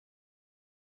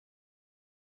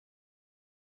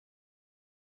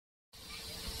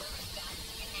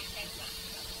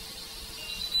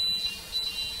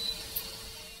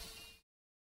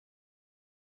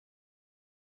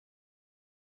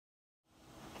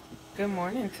Good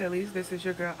morning, Tillies. This is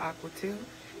your girl aquateal,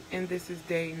 and this is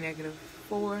day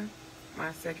 -4,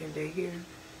 my second day here.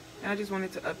 And I just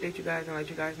wanted to update you guys and let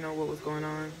you guys know what was going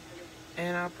on.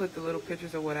 And I'll put the little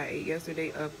pictures of what I ate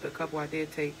yesterday up. The couple I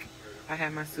did take, I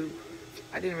had my soup.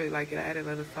 I didn't really like it. I added a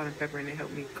little salt and pepper, and it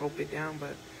helped me cope it down,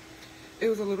 but it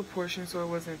was a little portion, so it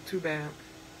wasn't too bad.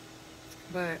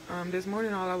 But this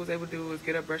morning, all I was able to do was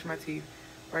get up, brush my teeth.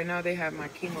 Right now, they have my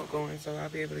chemo going, so I'll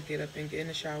be able to get up and get in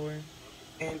the shower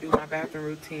and do my bathroom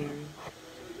routine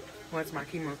once my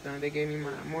chemo's done. They gave me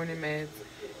my morning meds,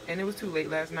 and it was too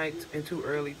late last night and too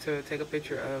early to take a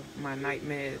picture of my night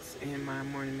meds and my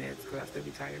morning meds because I'll still be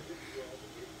tired.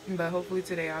 But hopefully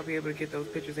today I'll be able to get those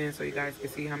pictures in so you guys can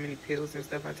see how many pills and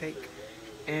stuff I take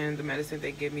and the medicine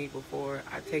they give me before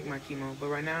I take my chemo. But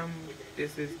right now,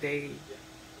 this is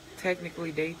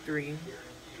technically day 3,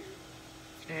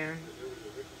 and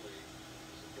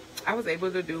I was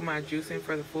able to do my juicing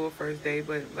for the full first day,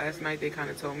 but last night they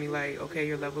kind of told me, like, okay,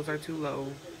 your levels are too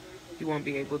low. You won't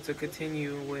be able to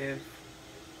continue with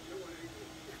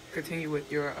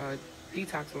your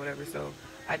detox or whatever. So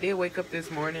I did wake up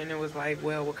this morning and it was like,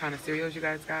 well, what kind of cereals you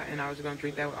guys got? And I was going to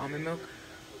drink that with almond milk.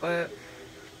 But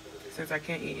since I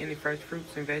can't eat any fresh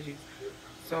fruits and veggies,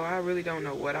 so I really don't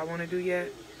know what I want to do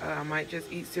yet. I might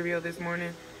just eat cereal this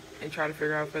morning and try to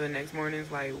figure out for the next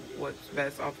mornings, like, what's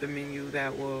best off the menu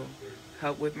that will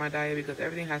help with my diet, because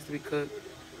everything has to be cooked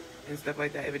and stuff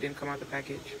like that if it didn't come out the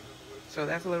package. So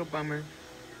that's a little bummer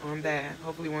on that.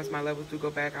 Hopefully once my levels do go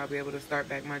back, I'll be able to start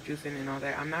back my juicing and all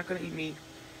that. I'm not going to eat meat.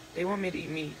 They want me to eat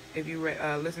meat. If you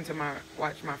listen to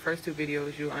watch my first 2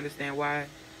 videos, you'll understand why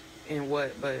and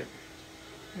what, but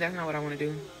that's not what I want to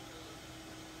do.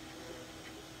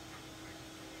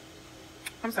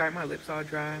 I'm sorry, my lips all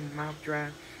dry, my mouth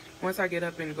dry. Once I get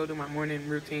up and go do my morning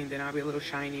routine, then I'll be a little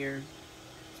shinier.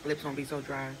 Lips won't be so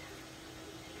dry.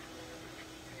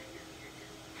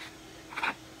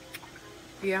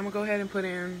 Yeah, I'm going to go ahead and put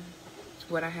in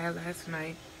what I had last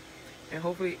night. And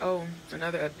hopefully, oh,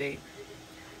 another update.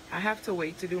 I have to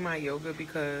wait to do my yoga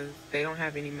because they don't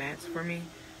have any mats for me.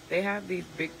 They have these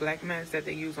big black mats that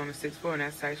they use on the 6th floor, and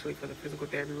that's actually for the physical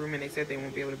therapy room, and they said they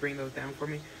won't be able to bring those down for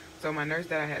me. So my nurse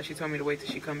that I have, she told me to wait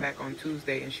till she come back on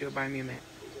Tuesday, and she'll buy me a mat.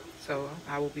 So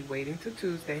I will be waiting till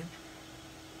Tuesday.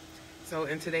 So,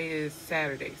 and today is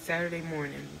Saturday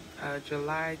morning,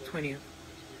 July 20th.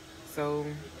 So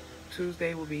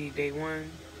Tuesday will be day 1,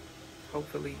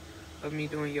 hopefully, of me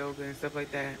doing yoga and stuff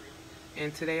like that.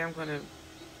 And today I'm going to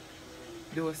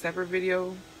do a separate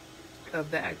video of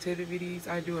the activities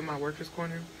I do in my workers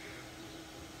corner.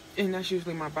 And that's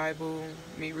usually my Bible,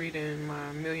 me reading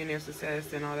my millionaire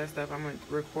success and all that stuff. I'm going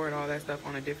to record all that stuff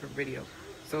on a different video.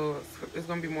 So it's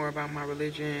going to be more about my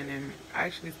religion and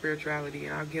actually spirituality,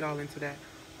 and I'll get all into that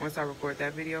once I record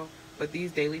that video. But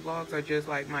these daily vlogs are just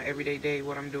like my everyday day,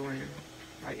 what I'm doing,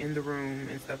 like in the room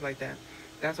and stuff like that.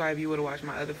 That's why if you would have watched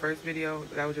my other first video,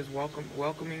 that was just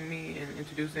welcoming me and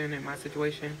introducing in my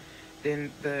situation. Then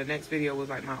the next video was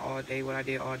like my all day, what I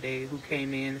did all day, who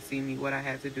came in to see me, what I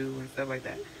had to do and stuff like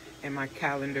that, and my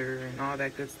calendar and all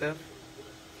that good stuff,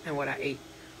 and what I ate.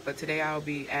 But today I'll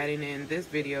be adding in this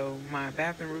video my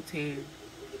bathroom routine,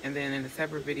 and then in a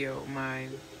separate video my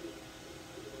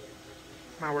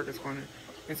workers corner.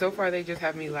 And so far they just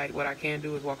have me, like, what I can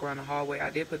do is walk around the hallway. I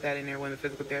did put that in there when the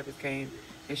physical therapist came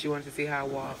and she wanted to see how I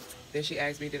walk. Then she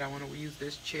asked me did I want to use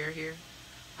this chair here.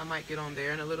 I might get on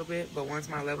there in a little bit, but once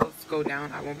my levels go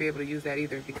down, I won't be able to use that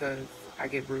either because I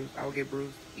will get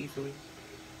bruised easily.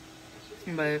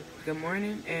 But good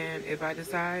morning, and if I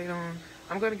decide on,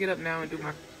 I'm going to get up now and do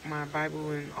my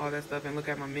Bible and all that stuff and look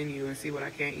at my menu and see what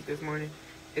I can eat this morning.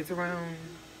 It's around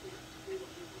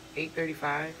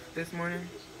 8:35 this morning.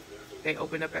 They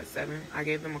opened up at 7. I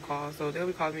gave them a call, so they'll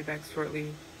be calling me back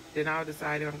shortly. Then I'll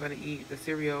decide if I'm going to eat the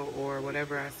cereal or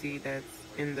whatever I see that's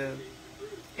in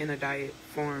a diet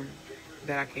form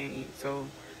that I can't eat. So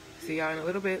see y'all in a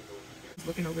little bit.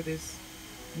 Looking over this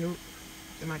note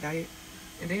in my diet,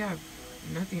 and they have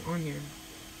nothing on here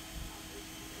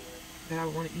that I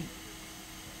would want to eat.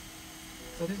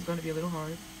 So this is going to be a little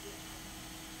hard.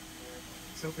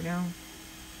 So for now,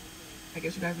 I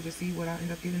guess you guys will just see what I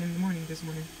end up getting in the morning this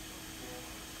morning.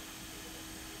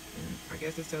 And I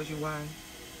guess this tells you why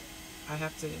I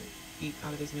have to eat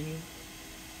out of this menu.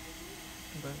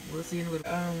 But we'll see in a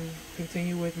little.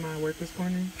 Continue with my workers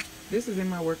corner. This is in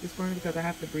my workers corner because I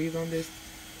have to breathe on this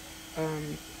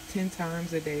 10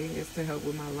 times a day. It's to help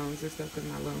with my lungs and stuff because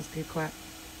my lungs can clap.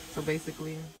 So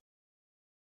basically,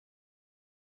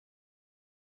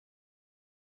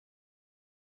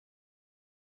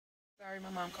 sorry, my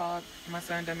mom called. My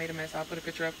son done made a mess. I'll put a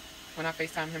picture up when I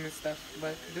FaceTime him and stuff.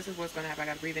 But this is what's gonna happen. I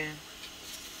gotta breathe in.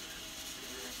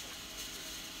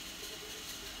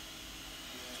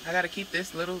 I gotta keep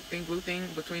this little thing, blue thing,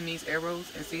 between these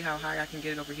arrows and see how high I can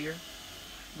get it over here.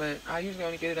 But I usually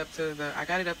only get it up to I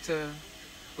got it up to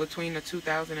between the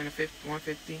 2,000 and the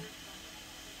 150,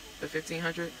 the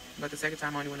 1,500. But the second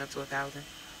time I only went up to 1,000.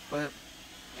 But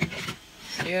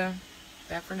yeah,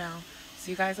 that for now.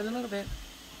 See you guys in a little bit.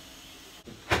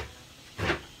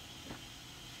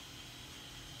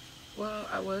 Well,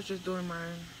 I was just doing my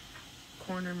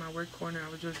corner, my work corner.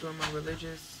 I was just doing my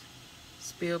religious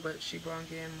spiel, but she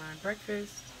brought in my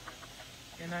breakfast,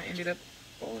 and I ended up,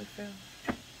 oh, it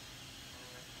fell.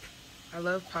 I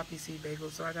love poppy seed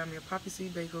bagels, so I got me a poppy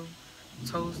seed bagel,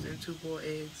 toast, and 2 boiled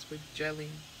eggs with jelly,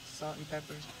 salt and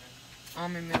pepper,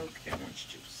 almond milk, and orange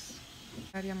juice.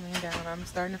 Alrighty, I'm laying down. I'm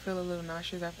starting to feel a little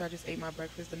nauseous after I just ate my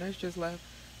breakfast. The nurse just left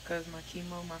because my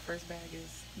chemo, my first bag,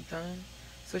 is done.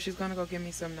 So she's going to go give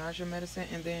me some nausea medicine,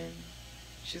 and then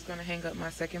she's going to hang up my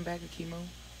second bag of chemo.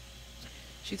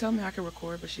 She told me I could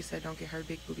record, but she said don't get her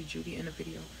big booty Judy in the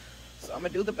video. So I'm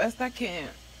going to do the best I can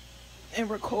and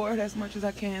record as much as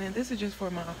I can. And this is just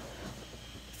for my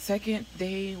second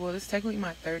day. Well, it's technically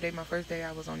my third day. My first day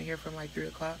I was only here from like 3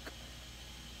 o'clock.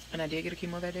 And I did get a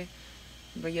chemo that day.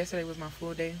 But yesterday was my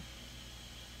full day.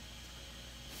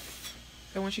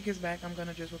 So when she gets back, I'm going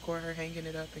to just record her hanging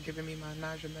it up and giving me my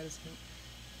nausea medicine.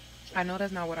 I know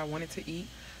that's not what I wanted to eat.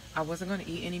 I wasn't going to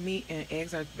eat any meat, and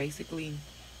eggs are basically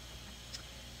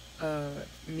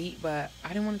meat, but I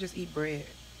didn't want to just eat bread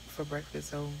for breakfast,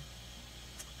 so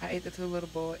I ate the 2 little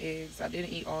boiled eggs. I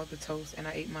didn't eat all the toast, and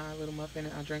I ate my little muffin,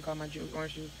 and I drank all my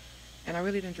orange juice, and I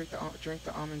really didn't drink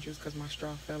the almond juice because my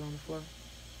straw fell on the floor,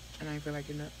 and I didn't feel like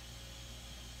getting up.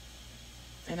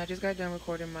 And I just got done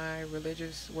recording my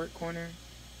religious work corner,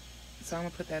 so I'm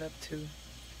gonna put that up too.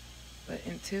 But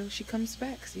until she comes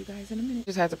back, see you guys in a minute.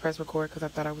 Just had to press record because I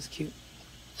thought I was cute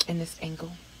in this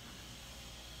angle.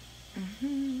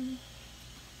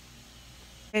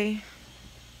 Hey,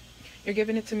 you're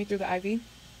giving it to me through the IV? Yeah.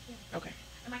 Okay.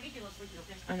 It might get you a little sleepy,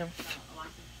 okay? I know.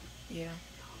 Yeah.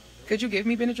 Could you give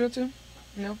me Benadryl too?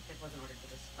 No? It wasn't ordered for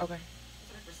this. Okay.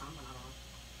 It's ordered for some, but not all.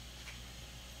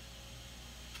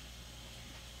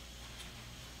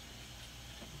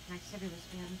 Can I just have your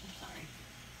wristband? I'm sorry.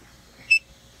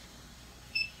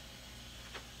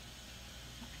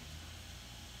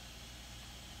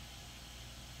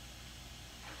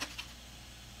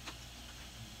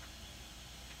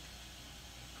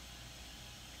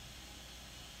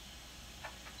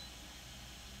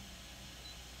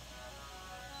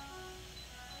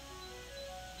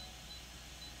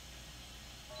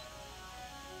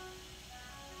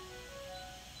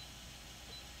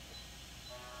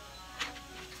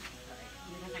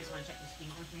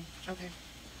 Okay. I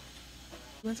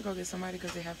went to go get somebody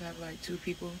because they have to have like 2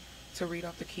 people to read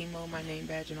off the chemo, my name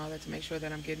badge, and all that to make sure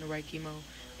that I'm getting the right chemo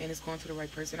and it's going to the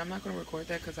right person. I'm not going to record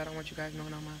that because I don't want you guys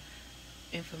knowing all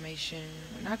my information,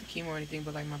 not the chemo or anything,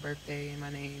 but like my birthday and my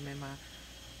name and my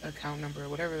account number or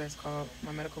whatever that's called,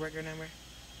 my medical record number.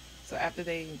 So after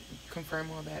they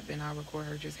confirm all that, then I'll record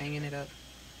her just hanging it up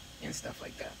and stuff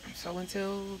like that. So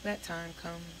until that time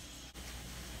comes,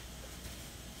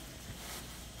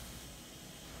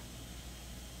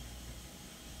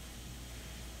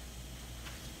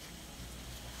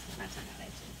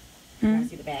 you want to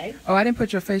see the bag? Oh, I didn't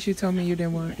put your face. You told me you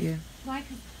didn't want it. Yeah. Why?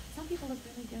 Because some people look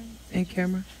really good. In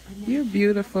camera? You're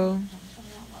beautiful.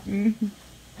 I'm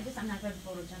not very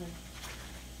photogenic.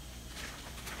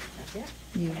 That's it?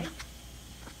 Yeah. Okay.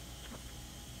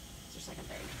 It's your second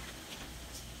bag.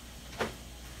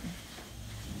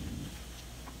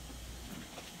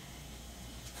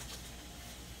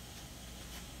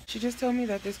 She just told me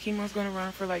that this chemo is going to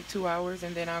run for like 2 hours,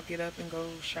 and then I'll get up and go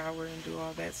shower and do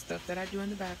all that stuff that I do in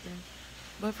the bathroom.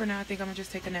 But for now, I think I'm going to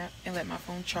just take a nap and let my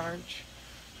phone charge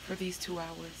for these 2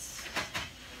 hours.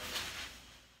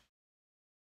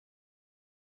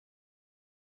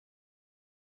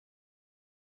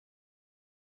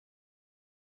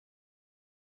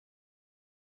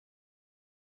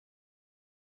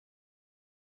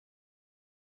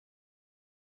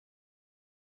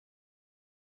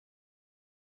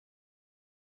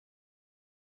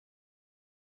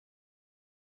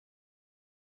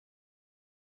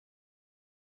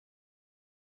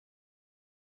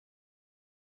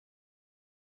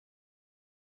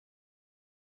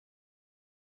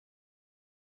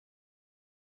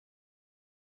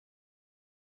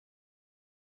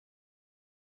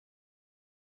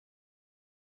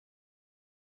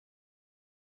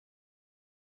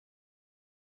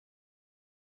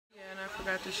 Yeah, and I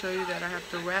forgot to show you that I have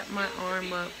to wrap my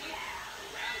arm up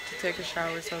to take a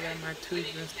shower so that my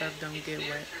tubes and stuff don't get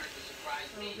wet.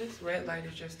 So this red light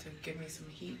is just to give me some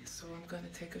heat, so I'm gonna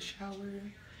take a shower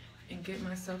and get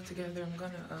myself together. I'm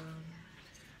gonna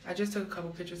I just took a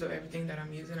couple pictures of everything that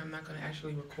I'm using. I'm not gonna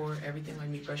actually record everything, like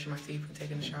me brushing my teeth and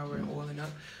taking a shower and oiling up.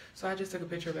 So I just took a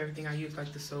picture of everything I use,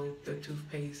 like the soap, the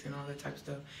toothpaste, and all that type of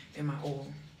stuff, and my oil.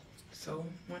 So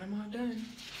when I'm all done,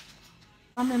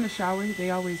 I'm in the shower.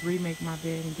 They always remake my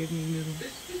bed and give me new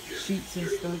sheets and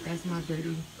stuff. That's my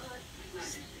dirty,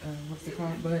 what's it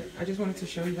called? But I just wanted to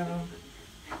show y'all.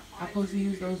 I'm supposed to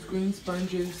use those green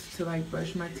sponges to like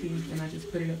brush my teeth, and I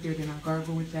just put it up here, then I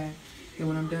gargle with that. Then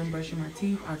when I'm done brushing my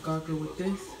teeth, I gargle with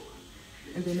this,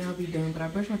 and then I'll be done. But I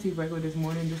brushed my teeth regular this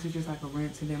morning. This is just like a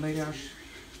rinse, and then later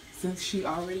since she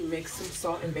already mixed some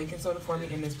salt and baking soda for me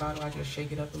in this bottle, I just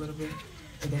shake it up a little bit,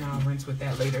 and then I'll rinse with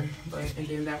that later. And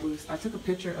then I took a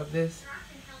picture of this,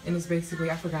 and it's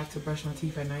basically, I forgot to brush my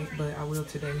teeth at night, but I will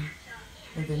today.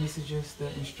 And then this is just the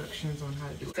instructions on how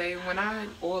to do it. Say when I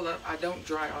oil up, I don't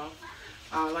dry off.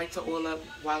 I like to oil up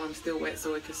while I'm still wet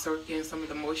so it can soak in some of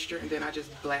the moisture, and then I just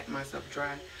black myself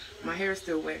dry. My hair is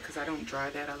still wet because I don't dry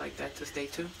that. I like that to stay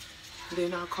too. And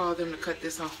then I'll call them to cut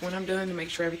this off when I'm done to make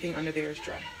sure everything under there is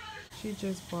dry. She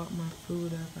just bought my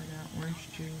food up. I got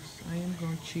orange juice. I am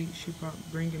gonna cheat. She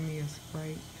bringing me a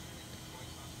Sprite.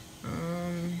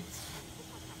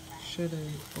 Should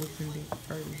have opened it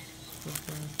first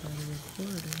before I started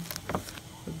recording.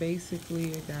 But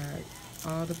basically, I got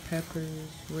all the peppers: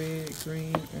 red,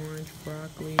 green, orange,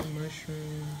 broccoli,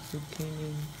 mushrooms,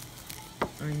 zucchini,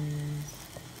 onions.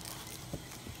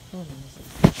 Hold on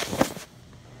a second.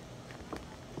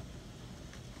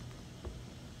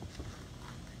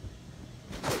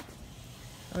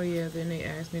 Oh yeah, then they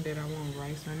asked me that I want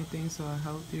rice or anything, so a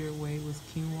healthier way was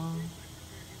quinoa.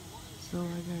 So I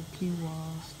got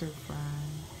quinoa stir fry.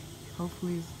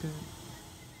 Hopefully it's good.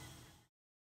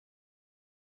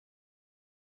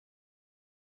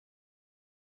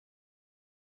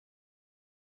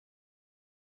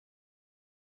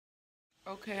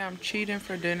 Okay, I'm cheating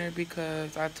for dinner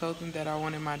because I told them that I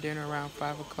wanted my dinner around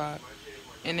 5 o'clock.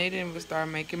 And they didn't even start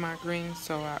making my greens,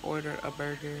 so I ordered a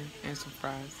burger and some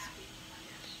fries.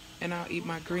 And I'll eat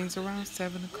my greens around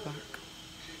 7 o'clock.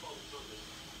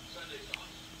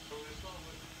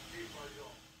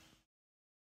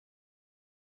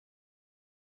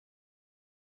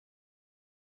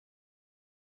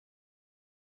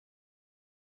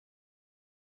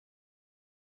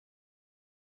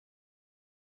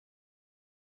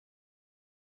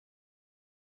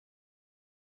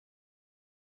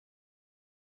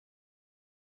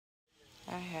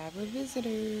 I have a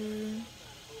visitor.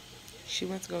 She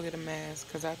went to go get a mask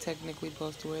because I technically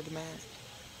supposed to wear the mask.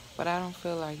 But I don't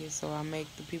feel like it, so I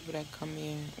make the people that come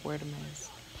in wear the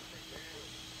mask.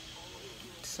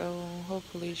 So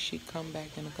hopefully she come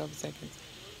back in a couple seconds.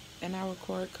 And I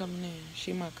record coming in.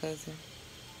 She my cousin.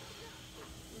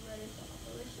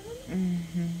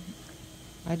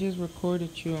 I just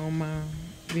recorded you on my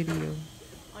video.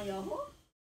 On your who?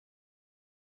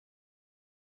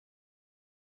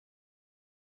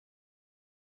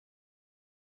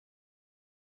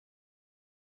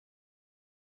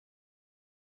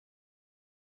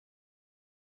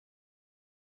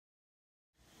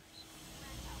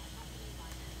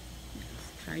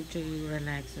 Try to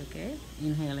relax, okay?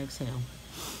 Inhale, exhale.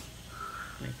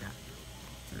 Like that.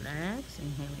 Relax,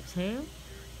 inhale, exhale.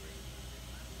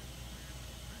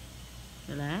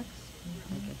 Relax.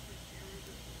 Okay.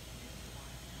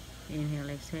 Inhale,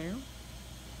 exhale.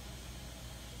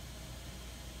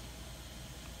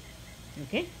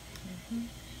 Okay?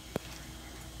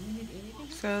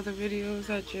 So the videos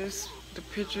are just the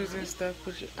pictures and stuff,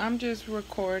 but I'm just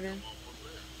recording.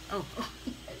 Oh.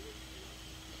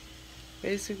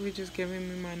 Basically just giving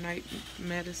me my night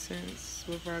medicines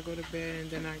before I go to bed, and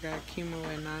then I got chemo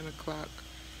at 9 o'clock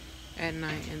at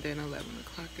night, and then 11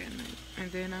 o'clock at night.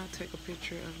 And then I'll take a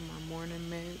picture of my morning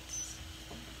meds.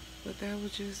 But that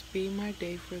would just be my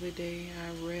day for the day.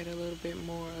 I read a little bit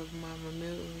more of my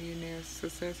Millionaire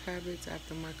Success Habits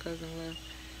after my cousin left.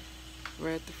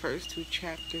 Read the first 2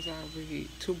 chapters. I'll read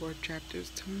 2 more chapters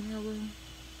tomorrow.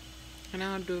 And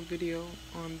I'll do a video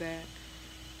on that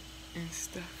and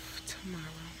stuff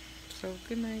tomorrow. So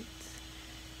good night.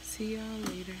 See y'all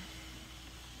later.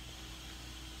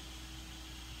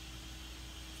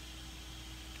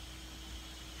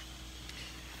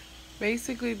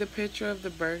 Basically, the picture of the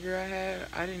burger I had,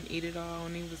 I didn't eat it all. I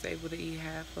only was able to eat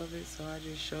half of it, so I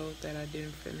just showed that I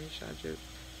didn't finish. I just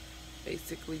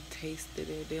basically tasted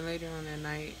it. Then later on that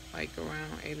night, like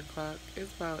around 8 o'clock,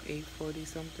 it's about 8:40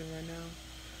 something right now,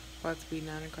 about to be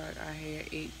 9 o'clock, I had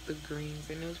ate the greens,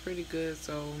 and it was pretty good.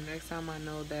 So next time I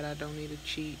know that I don't need to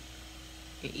cheat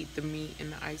and eat the meat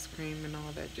and the ice cream and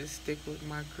all that, just stick with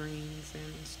my greens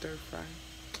and stir fry.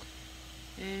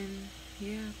 And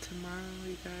yeah, tomorrow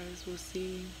you guys will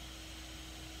see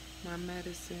my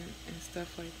medicine and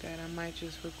stuff like that. I might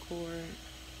just record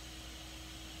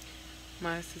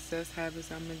my success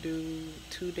habits. I'm gonna do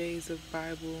 2 days of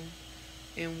Bible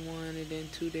in one, and then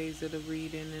 2 days of the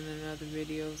reading in another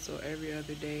video. So every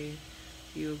other day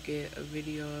you'll get a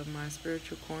video of my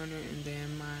spiritual corner and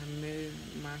then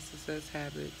my success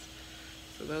habits.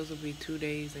 So those will be 2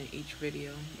 days in each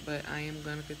video. But I am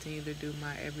gonna continue to do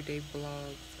my everyday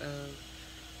vlogs of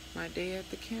my day at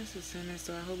the cancer center.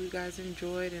 So I hope you guys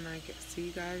enjoyed, and I see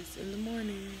you guys in the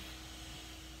morning.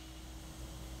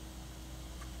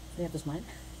 You have to smile.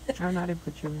 I'm not in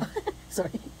put you in.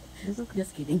 Sorry. It's okay.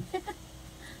 Just kidding.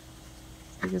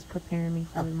 They're just preparing me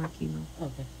for my chemo.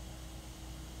 Okay.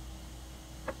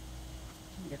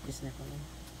 Get this neck on.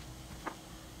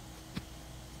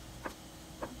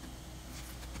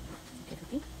 Okay,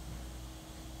 okay.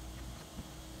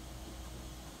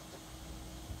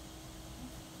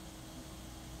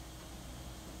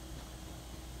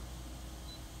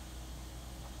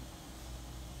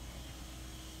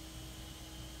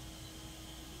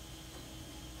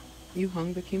 You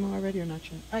hung the chemo already or not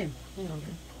yet? I am.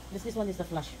 Okay. This one is the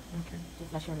flush. Okay. To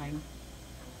flush your line.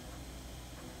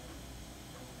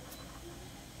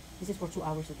 This is for 2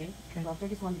 hours, okay? Okay. So after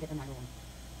this one, you get another one.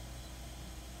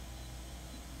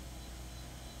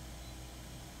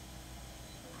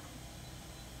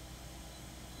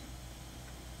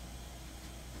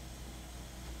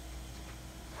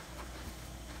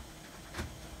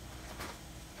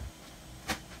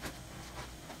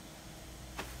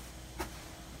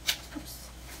 Oops.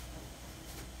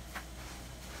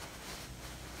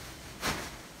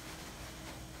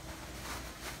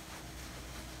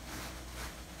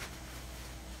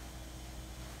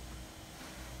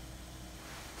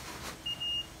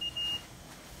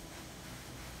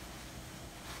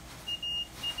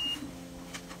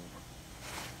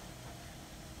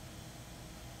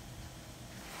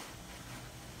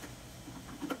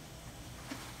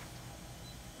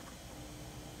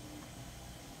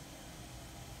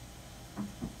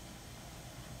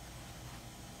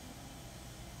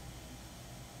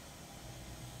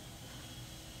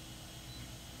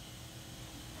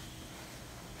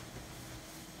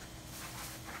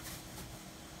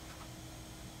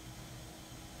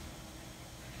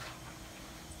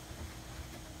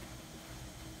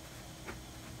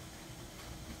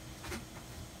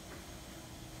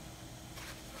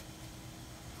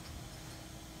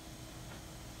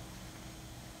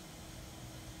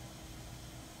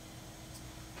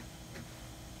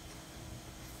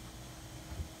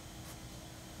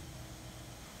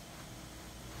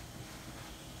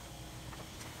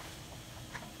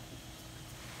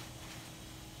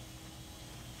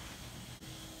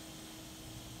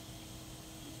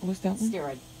 What's that one?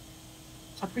 Steroid.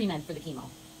 A pre-med for the chemo.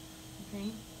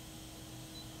 Okay.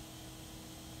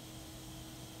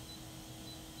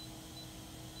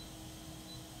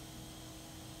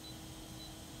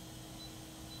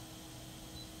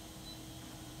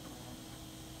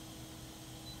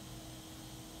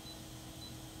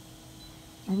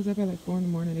 I was up at like 4 in the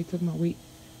morning. They took my weight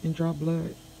and draw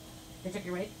blood. They check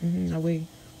your weight? I weigh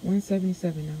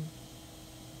 177 now.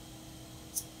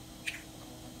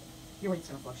 Your weight's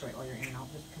gonna fluctuate while you're in and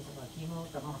out just because of the chemo,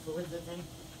 the amount of fluids that's in.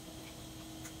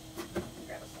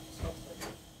 Grab a stethoscope.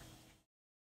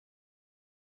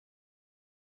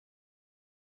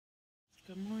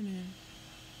 Good morning.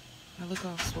 I look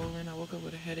all swollen. I woke up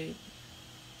with a headache.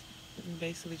 And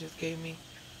basically just gave me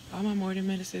all my morning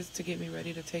medicines to get me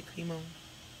ready to take chemo.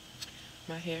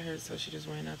 My head hurts, so she just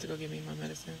ran out to go get me my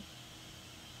medicine.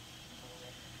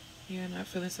 Yeah, not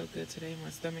feeling so good today. My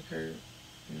stomach hurt,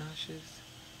 nauseous.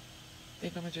 I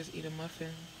think I'm gonna just eat a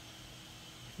muffin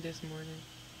this morning.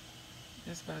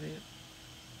 That's about it.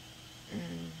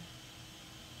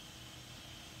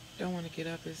 Don't want to get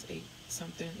up. It's 8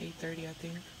 something, 8:30 I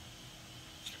think.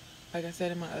 Like I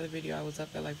said in my other video, I was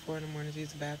up at like 4 in the morning to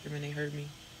use the bathroom and they heard me.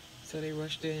 So they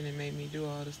rushed in and made me do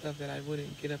all the stuff that I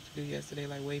wouldn't get up to do yesterday,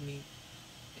 like weigh me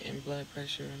and blood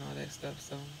pressure and all that stuff.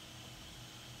 So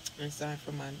it's time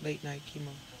for my late night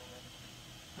chemo.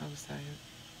 I was tired.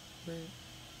 But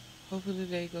hopefully the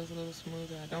day goes a little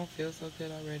smoother. I don't feel so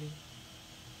good already.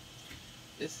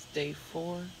 This is day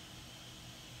 4,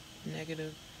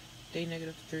 day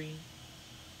 -3.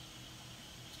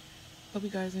 Hope you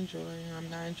guys enjoy. I'm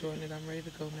not enjoying it. I'm ready to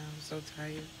go now. I'm so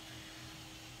tired.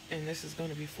 And this is going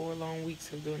to be 4 long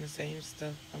weeks of doing the same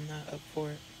stuff. I'm not up for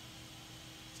it.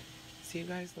 See you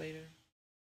guys later.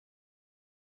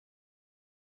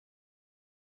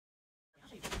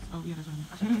 Oh, yeah, that's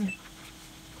right. Alright,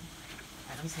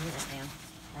 let me see your wristband.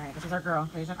 Alright, this is our girl,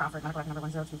 Asia Crawford, medical record number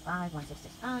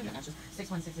 10251665, and that's just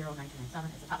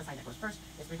 61609297. It's the top of the side that goes first.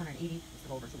 It's 380. It's to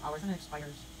go over 2 hours, and it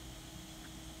expires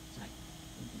tonight.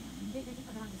 They put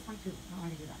it on this 22. I don't know why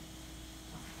they do that.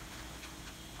 So.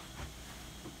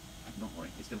 Don't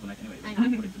worry, it's still good night anyway. I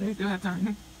know. Put it today. We still have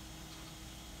time.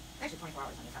 Actually, 24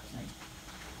 hours on the top of the side.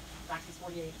 Box is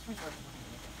 48. It's 24 hours.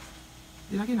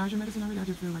 Did I get nausea medicine already? I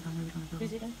just feel like I'm really kind of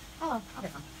Busy again? Oh, I'll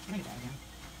get some. I'll make it that again.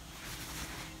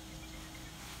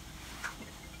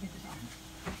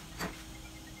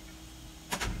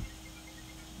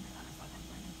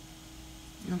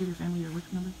 You don't give your family your work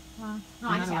number? No,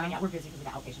 I just haven't yet. We're busy because we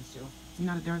got outpatients too. You're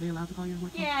not, are they allowed to call your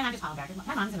work number? Yeah, and I just call them back.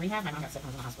 My mom's in rehab. My mom got sick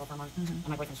when I was in the hospital for a month. And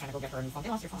my boyfriend's trying to go get her a new phone. They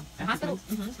lost their phone. The hospital.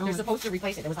 They're supposed to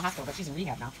replace it. It was a hospital, but she's in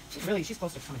rehab now. She's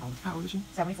close to coming home. How old is she?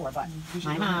 74, but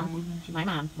my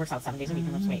mom works out 7 days a week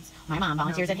and lifts weights. My mom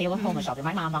volunteers at Halo Homeless Shelter.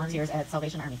 My mom volunteers at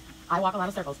Salvation Army. I walk a lot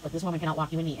of circles, but this woman cannot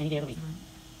walk you and me any day of the week.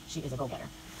 She is a go-getter.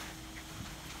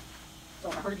 So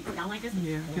for her to be put down like this,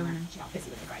 yeah, killing her. She got pissy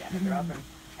with me Friday. I picked her up, and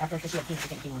after she had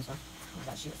chemo and stuff.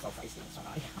 She was so feisty and so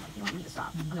naughty. I'm like, you know, I need to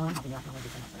stop. No, I'm helping you out.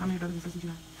 How many brothers and sisters do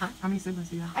you have? Huh? How many siblings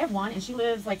do you have? I have one, and she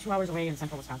lives like 2 hours away in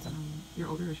central Wisconsin. You're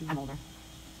older or she? I'm older.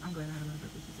 I'm glad I have another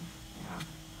brother and sister. Yeah.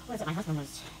 What is it? My husband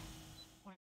was